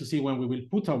really need to see when we will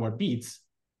put our beads,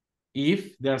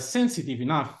 if they are sensitive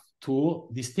enough to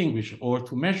distinguish or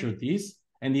to measure this,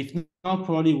 and if not,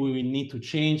 probably we will need to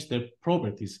change the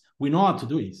properties. We know how to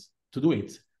do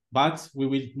it, but we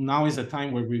will, now is a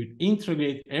time where we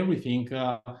integrate everything,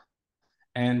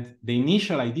 and the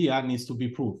initial idea needs to be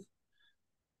proved.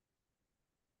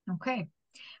 Okay,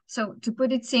 so to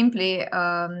put it simply,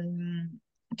 to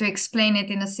explain it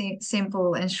in a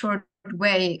simple and short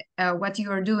way, what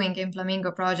you are doing in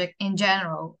FLAMIN-GO project in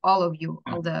general, all of you,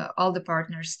 all the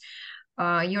partners,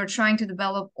 you're trying to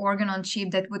develop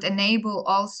organ-on-chip that would enable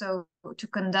also to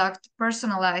conduct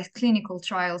personalized clinical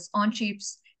trials on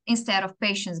chips instead of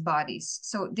patients' bodies.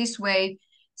 So this way,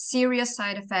 serious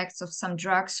side effects of some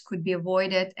drugs could be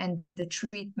avoided and the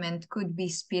treatment could be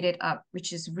speeded up,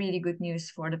 which is really good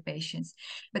news for the patients.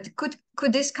 But could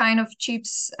this kind of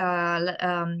chips,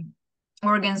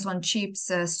 organs on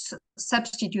chips,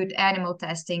 substitute animal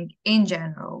testing in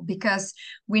general? Because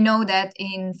we know that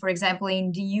for example,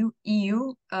 in the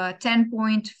EU,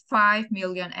 10.5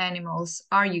 million animals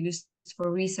are used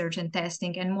for research and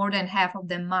testing, and more than half of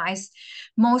them mice,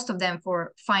 most of them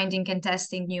for finding and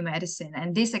testing new medicine.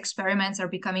 And these experiments are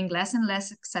becoming less and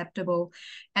less acceptable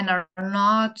and are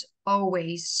not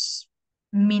always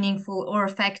meaningful or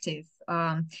effective.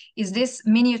 Is this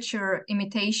miniature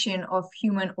imitation of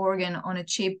human organ on a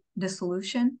chip the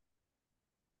solution?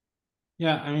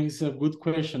 Yeah, I mean, it's a good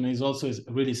question. It's also a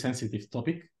really sensitive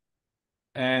topic.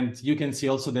 And you can see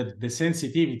also that the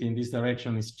sensitivity in this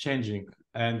direction is changing.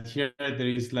 And here there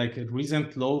is like a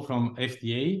recent law from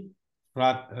FDA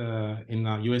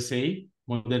in USA,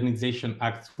 Modernization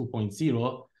Act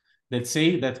 2.0, that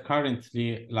say that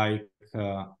currently like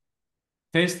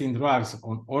testing drugs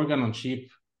on organ on chip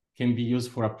can be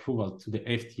used for approval to the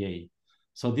FDA.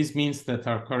 So this means that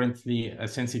are currently a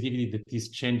sensitivity that is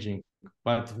changing.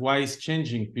 But why is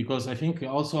changing? Because I think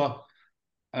also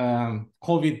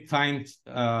COVID times,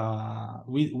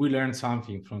 we learned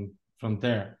something from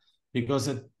there. Because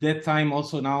at that time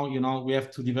also now, you know, we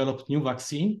have to develop new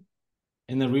vaccine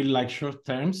in a really like short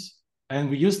terms. And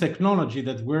we use technology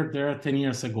that were there 10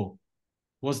 years ago.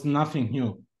 Was nothing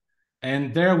new.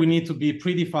 And there we need to be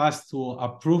pretty fast to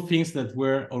approve things that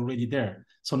were already there.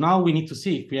 So now we need to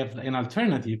see if we have an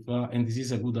alternative, and this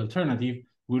is a good alternative.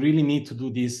 We really need to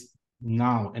do this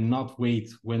now and not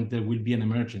wait when there will be an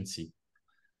emergency.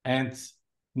 And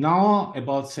now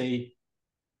about, say,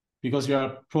 because you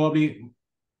are probably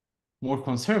more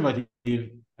conservative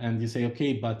and you say,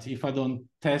 okay, but if I don't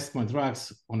test my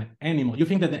drugs on an animal, you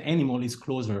think that the animal is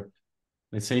closer,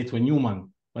 let's say, to a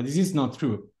human, but this is not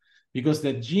true. Because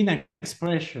the gene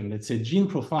expression, let's say gene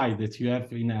profile that you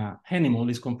have in an animal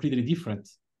is completely different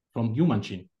from human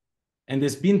gene. And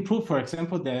there's been proof, for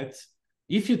example, that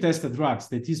if you test the drugs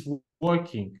that is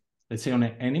working, let's say on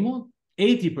an animal,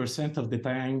 80% of the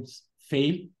times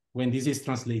fail when this is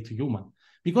translated to human.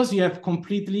 Because you have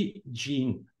completely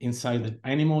gene inside the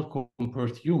animal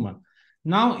compared to human.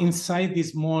 Now inside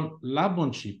this small lab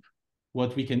on chip,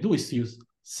 what we can do is use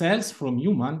cells from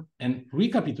human and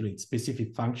recapitulate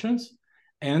specific functions.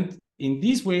 And in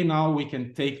this way, now we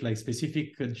can take like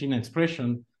specific gene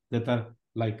expression that are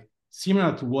like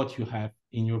similar to what you have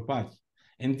in your body.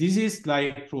 And this is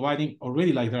like providing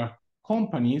already, like there are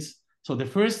companies. So the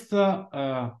first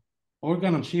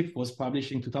organ on chip was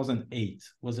published in 2008,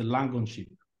 was a lung on chip.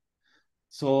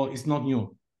 So it's not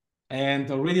new. And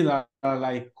already there are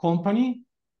like company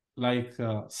like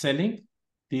selling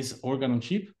this organ on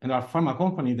chip, and there are pharma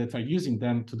companies that are using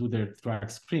them to do their drug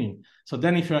screening. So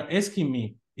then if you're asking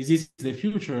me, is this the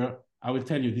future? I will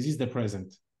tell you, this is the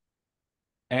present.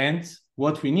 And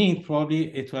what we need probably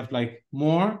is to have like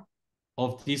more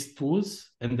of these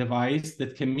tools and devices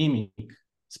that can mimic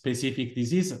specific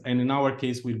disease, and in our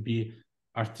case will be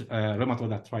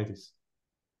rheumatoid arthritis.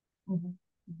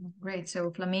 Great.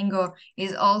 So FLAMIN-GO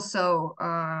is also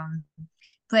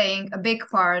playing a big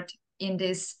part in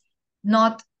this,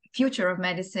 not future of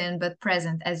medicine, but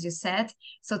present, as you said.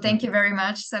 So thank you very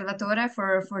much, Salvatore,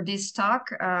 for this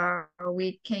talk.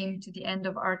 We came to the end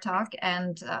of our talk,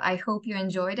 and I hope you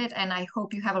enjoyed it, and I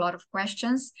hope you have a lot of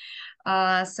questions.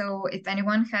 So if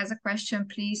anyone has a question,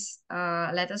 please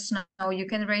let us know. You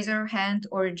can raise your hand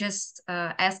or just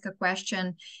ask a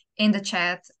question in the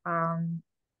chat.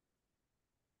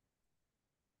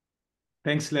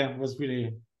 Thanks, Leah. It was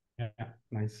really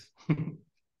nice.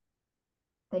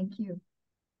 Thank you.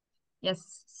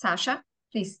 Yes, Sasha,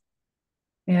 please.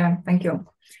 Yeah, thank you.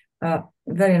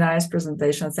 Very nice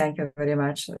presentation. Thank you very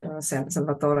much,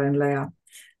 Salvatore and Leah.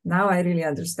 Now I really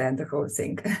understand the whole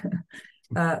thing.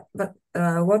 But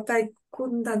what I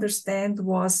couldn't understand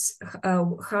was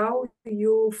how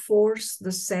you force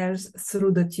the cells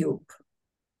through the tube.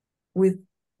 With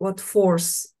what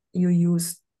force you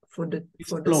use for the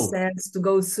cells to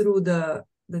go through the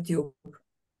tube.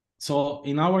 So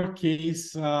in our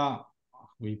case,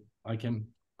 I can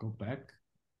go back.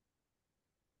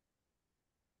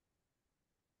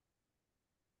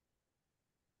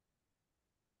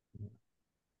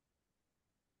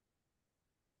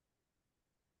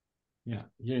 Yeah,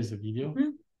 here's the video.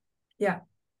 Yeah.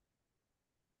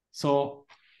 So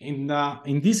in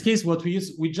this case, what we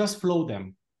use, we just flow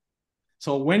them.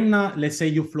 So when, let's say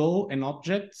you flow an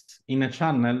object in a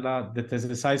channel that has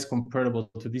a size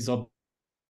comparable to this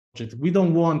object, we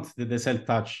don't want the cell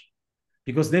touch,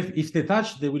 because if they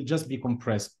touch, they will just be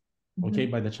compressed, okay,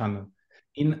 by the channel.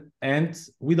 And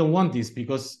we don't want this,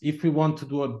 because if we want to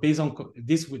do a based on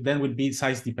this, then will be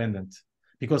size dependent,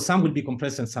 because some will be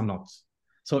compressed and some not.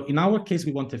 So in our case,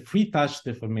 we want a free touch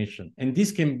deformation, and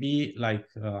this can be like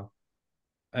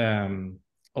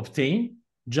obtained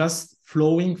just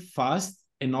flowing fast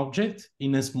an object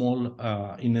in a small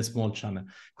channel.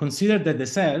 Consider that the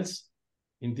cells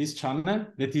in this channel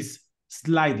that is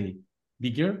slightly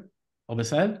bigger of a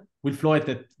cell will flow at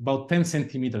about 10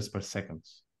 centimeters per second.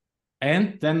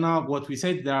 And then what we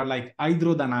said, there are like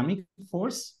hydrodynamic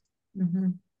force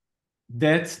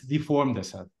that deform the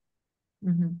cell.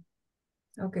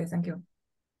 Okay, thank you.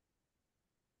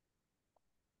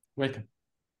 Welcome.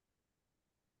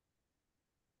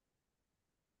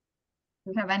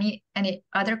 Do you have any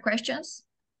other questions?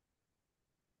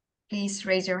 Please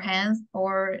raise your hand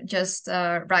or just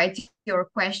write your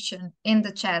question in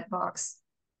the chat box.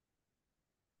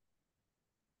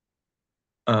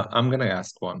 I'm going to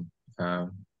ask one,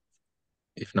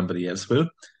 if nobody else will.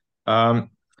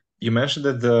 You mentioned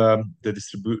that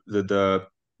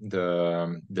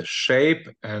the shape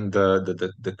and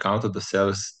the count of the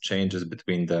cells changes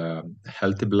between the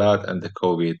healthy blood and the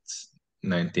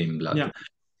COVID-19 blood. Yeah.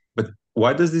 But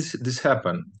why does this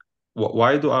happen?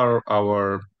 Why do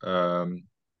our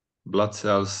blood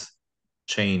cells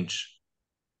change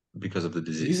because of the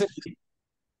disease?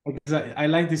 I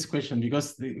like this question,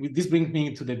 because this brings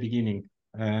me to the beginning.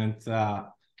 And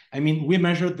I mean, we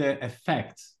measure the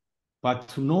effect, but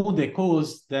to know the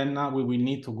cause, then we will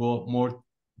need to go more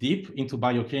deep into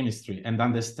biochemistry and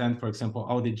understand, for example,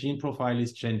 how the gene profile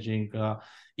is changing.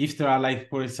 If there are, like,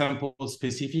 for example,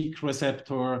 specific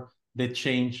receptor that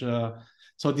change.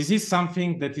 So this is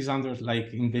something that is under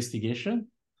like investigation.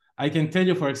 I can tell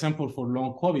you, for example, for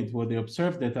long COVID, what they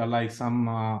observed that are like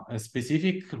some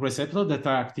specific receptors that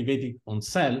are activated on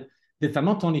cell that are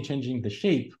not only changing the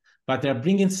shape, but they're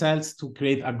bringing cells to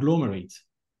create agglomerate.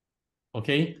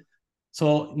 Okay.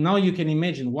 So now you can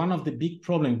imagine one of the big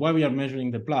problems why we are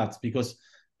measuring the blood, because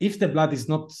if the blood is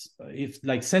not, if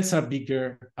like cells are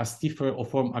bigger, are stiffer, or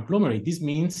form agglomerate, this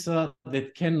means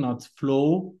that cannot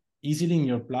flow easily in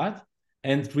your blood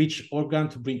and reach organ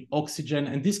to bring oxygen.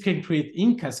 And this can create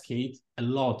in cascade a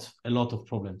lot of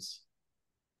problems.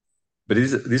 But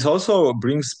this also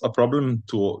brings a problem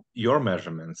to your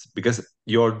measurements, because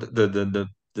the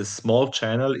small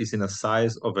channel is in a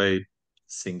size of a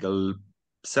single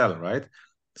cell, right?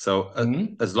 So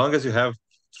as long as you have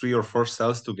 3 or 4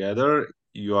 cells together,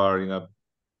 you are in a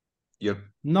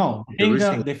no,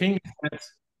 the thing is that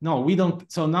no, we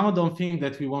don't. So now don't think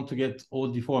that we want to get all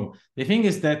deformed. The thing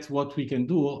is that what we can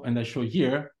do, and I show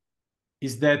here,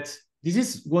 is that this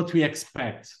is what we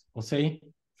expect, okay,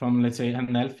 from, let's say,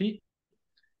 unhealthy.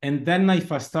 And then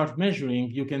if I start measuring,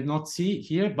 you cannot see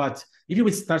here, but if you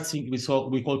will start seeing,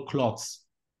 we call clots.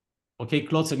 Okay,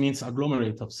 clots, it means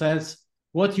agglomerate of cells.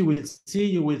 What you will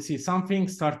see something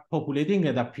start populating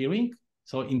and appearing.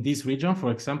 So in this region, for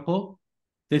example,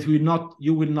 that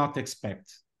you will not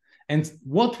expect. And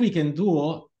what we can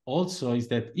do also is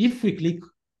that if we click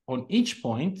on each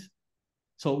point,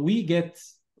 so we get,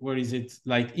 where is it,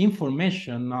 like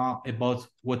information about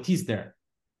what is there.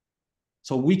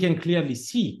 So we can clearly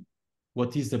see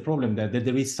what is the problem there, that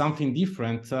there is something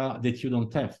different that you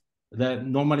don't have, that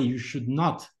normally you should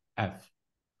not have.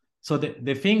 So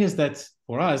the thing is that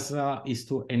for us is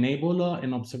to enable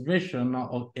an observation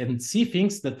and see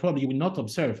things that probably you will not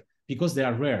observe because they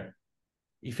are rare.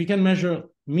 If we can measure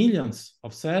millions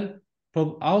of cells,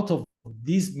 out of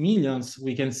these millions,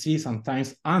 we can see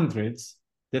sometimes hundreds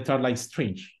that are like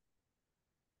strange.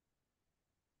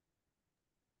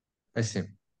 I see.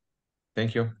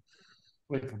 Thank you.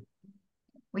 Welcome.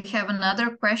 We have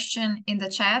another question in the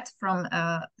chat from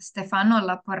Stefano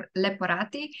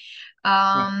Leporati.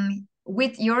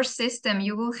 With your system,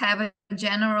 you will have a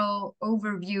general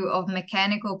overview of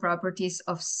mechanical properties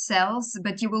of cells,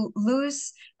 but you will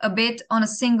lose a bit on a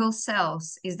single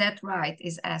cells. Is that right?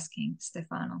 Is asking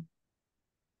Stefano.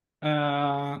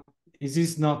 Is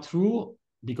this not true?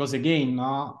 Because again,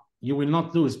 you will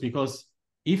not lose, because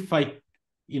if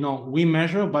we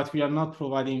measure, but we are not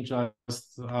providing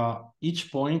just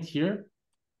each point here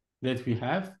that we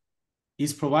have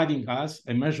is providing us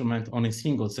a measurement on a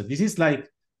single cell. This is like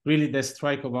really the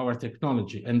strike of our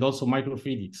technology, and also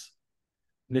microfluidics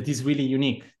that is really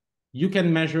unique. You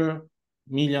can measure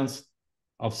millions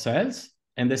of cells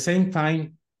and at the same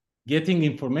time getting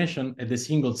information at the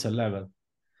single cell level.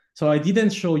 So I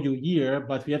didn't show you here,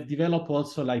 but we have developed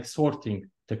also like sorting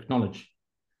technology,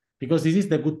 because this is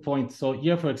the good point. So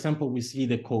here, for example, we see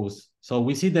the cause. So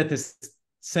we see that the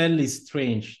cell is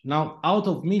strange. Now, out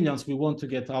of millions, we want to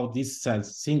get out these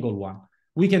cells, single one.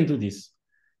 We can do this.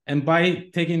 And by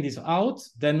taking this out,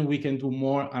 then we can do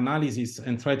more analysis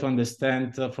and try to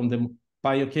understand from the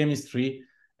biochemistry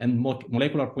and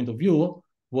molecular point of view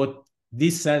what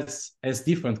these cells is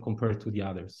different compared to the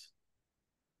others.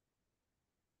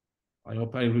 I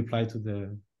hope I replied to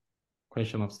the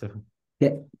question of Stefan.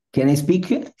 Yeah. Can I speak?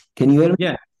 Can you hear me?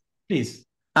 Yeah, please.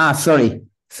 Sorry.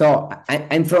 So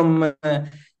I'm from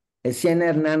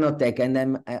CNR Nanotech,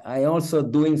 and I also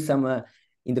doing some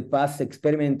in the past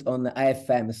experiment on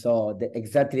IFM. So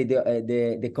exactly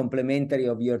the complementary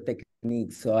of your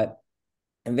techniques. So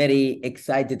I'm very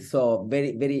excited. So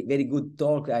very good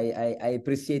talk. I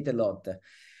appreciate a lot.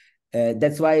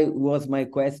 That's why it was my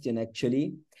question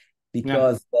actually,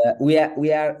 because we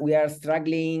are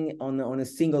struggling on a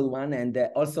single one, and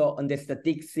also on the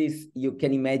statistics you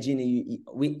can imagine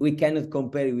we cannot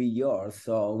compare with yours,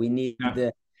 so we need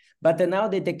but now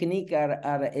the technique are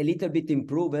a little bit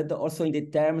improved also in the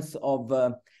terms of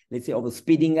let's say of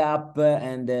speeding up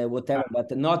and whatever,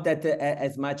 but not that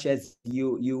as much as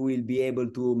you will be able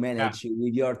to manage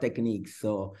with your techniques.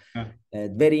 So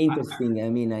very interesting. I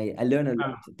mean, I learned a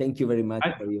lot. Thank you very much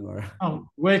for your...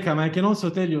 Welcome. I can also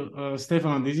tell you,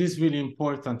 Stefan, this is really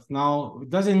important. Now,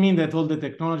 it doesn't mean that all the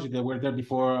technology that were there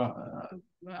before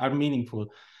are meaningful.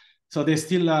 So they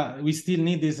still, we still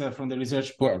need this from the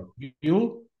research point of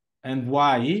view. And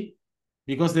why?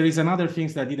 Because there is another thing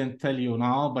that I didn't tell you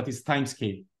now, but it's time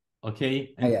scale.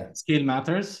 Okay, and scale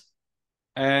matters.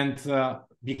 And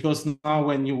because now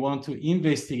when you want to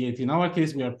investigate, in our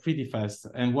case, we are pretty fast.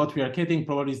 And what we are getting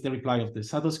probably is the reply of the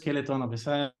cytoskeleton of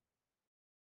the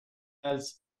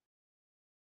cells.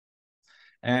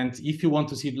 And if you want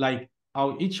to see like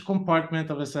how each compartment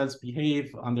of the cells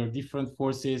behave under different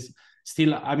forces,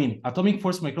 still, I mean, atomic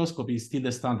force microscopy is still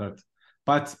the standard.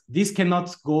 But this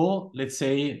cannot go, let's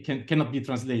say, cannot be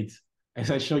translated. As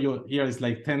I show you here, it's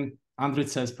like 100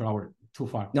 cells per hour. Too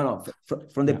far. No.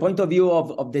 From the point of view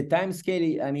of the time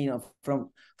scale, I mean,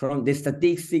 from the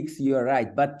statistics, you are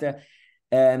right. But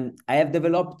I have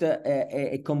developed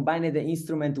a combined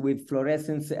instrument with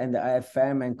fluorescence and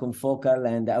IFM and confocal,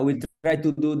 and I will try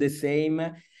to do the same.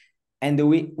 And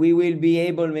we will be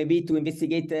able maybe to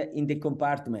investigate in the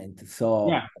compartment.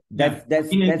 So that's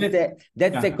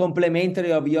the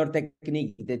complementary of your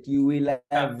technique, that you will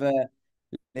have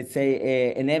let's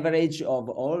say an average of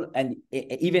all, and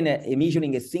even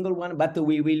measuring a single one, but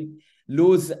we will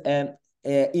lose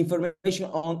information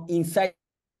on inside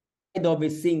of a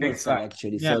single cell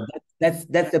actually. So that's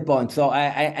the point. So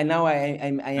I now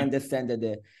I understand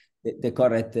that the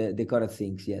correct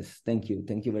things. Yes, thank you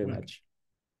very much.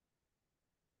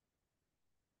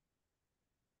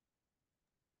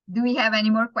 Do we have any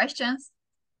more questions?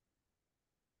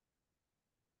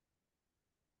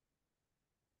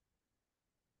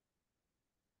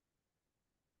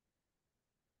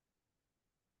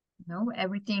 No,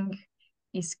 everything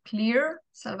is clear.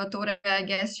 Salvatore, I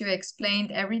guess you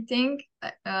explained everything.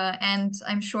 And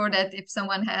I'm sure that if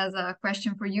someone has a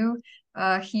question for you,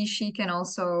 she can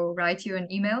also write you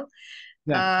an email.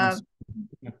 Yeah.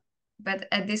 But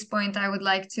at this point, I would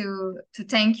like to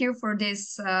thank you for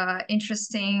this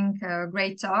interesting,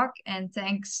 great talk. And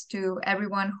thanks to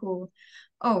everyone who...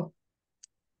 Oh,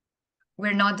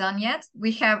 we're not done yet.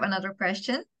 We have another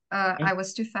question. I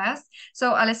was too fast.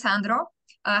 So, Alessandro,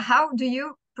 how do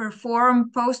you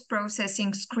perform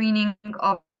post-processing screening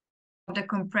of the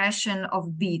compression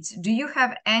of beads? Do you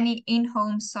have any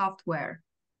in-home software?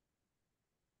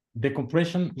 The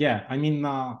compression, yeah. I mean,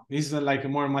 this is like a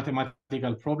more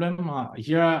mathematical problem.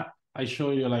 Here, I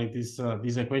show you like this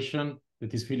equation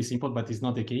that is really simple, but it's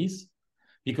not the case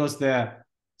because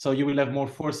so you will have more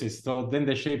forces. So then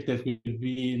the shape that will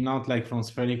be not like from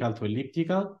spherical to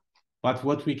elliptical. But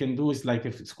what we can do is like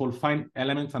it's called fine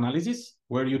element analysis,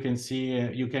 where you can see,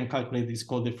 you can calculate, it's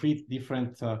called the 3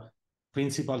 different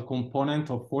principal component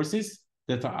of forces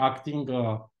that are acting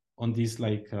on these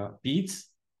like beads.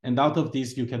 And out of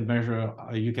this, you can measure,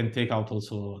 you can take out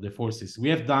also the forces. We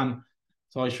have done,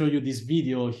 so I show you this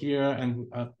video here. And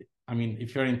I mean,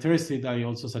 if you're interested, I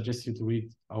also suggest you to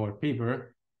read our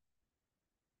paper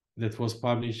that was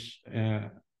published,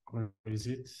 where is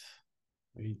it?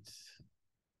 Wait.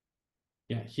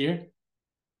 Yeah, here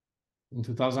in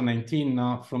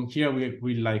 2019. From here,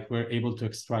 we're able to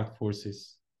extract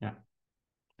forces, yeah,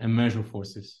 and measure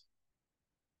forces.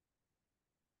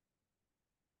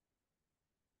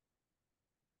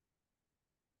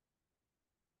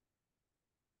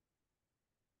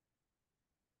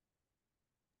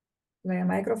 Lea,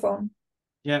 microphone.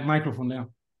 Yeah, microphone there.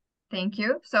 Thank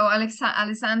you. So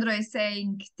Alessandro is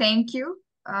saying thank you.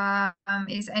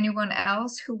 Is anyone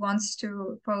else who wants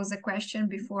to pose a question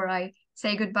before I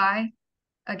say goodbye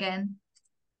again?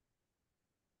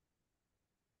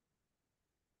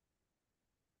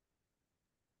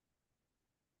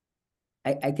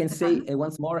 I can say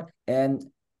once more, and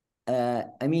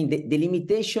I mean the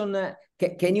limitation.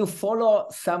 Can you follow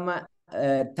some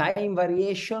time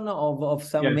variation of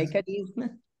some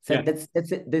mechanism? So yeah.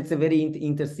 That's a very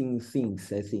interesting thing,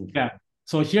 I think. Yeah.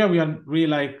 So here we are really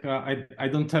like, I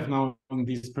don't have now in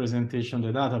this presentation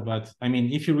the data, but I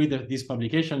mean, if you read this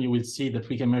publication, you will see that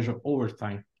we can measure over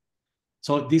time.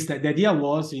 So the idea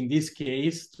was in this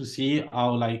case to see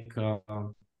how like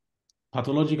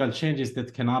pathological changes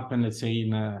that can happen, let's say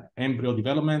in embryo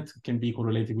development, can be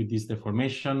correlated with this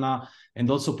deformation, and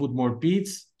also put more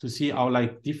beads to see how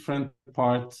like different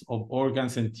parts of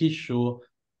organs and tissue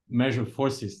measure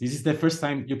forces. This is the first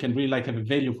time you can really like have a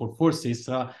value for forces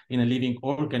in a living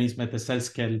organism at the cell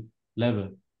scale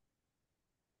level.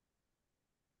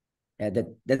 Yeah,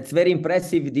 that's very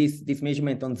impressive, this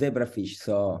measurement on zebrafish.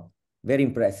 So very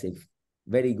impressive,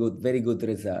 very good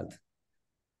result.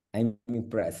 I'm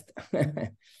impressed.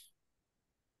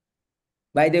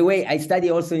 By the way, I study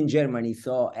also in Germany,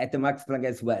 so at the Max Planck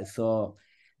as well. So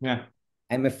yeah,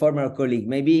 I'm a former colleague.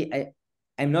 Maybe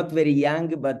I'm not very young,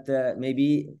 but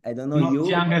maybe I don't know not you.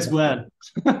 Young as well.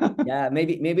 Yeah,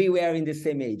 maybe we are in the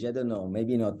same age. I don't know.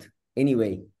 Maybe not.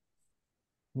 Anyway.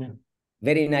 Yeah.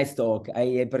 Very nice talk.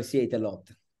 I appreciate a lot.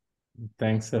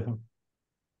 Thanks, Stefan.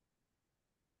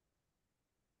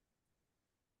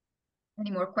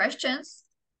 Any more questions?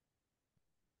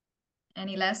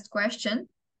 Any last question?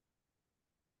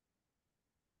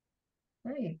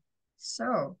 Okay,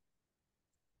 so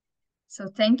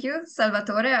thank you,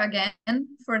 Salvatore, again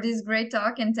for this great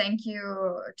talk, and thank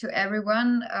you to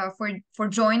everyone for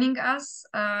joining us.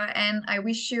 And I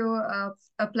wish you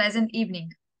a pleasant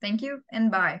evening. Thank you and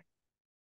bye.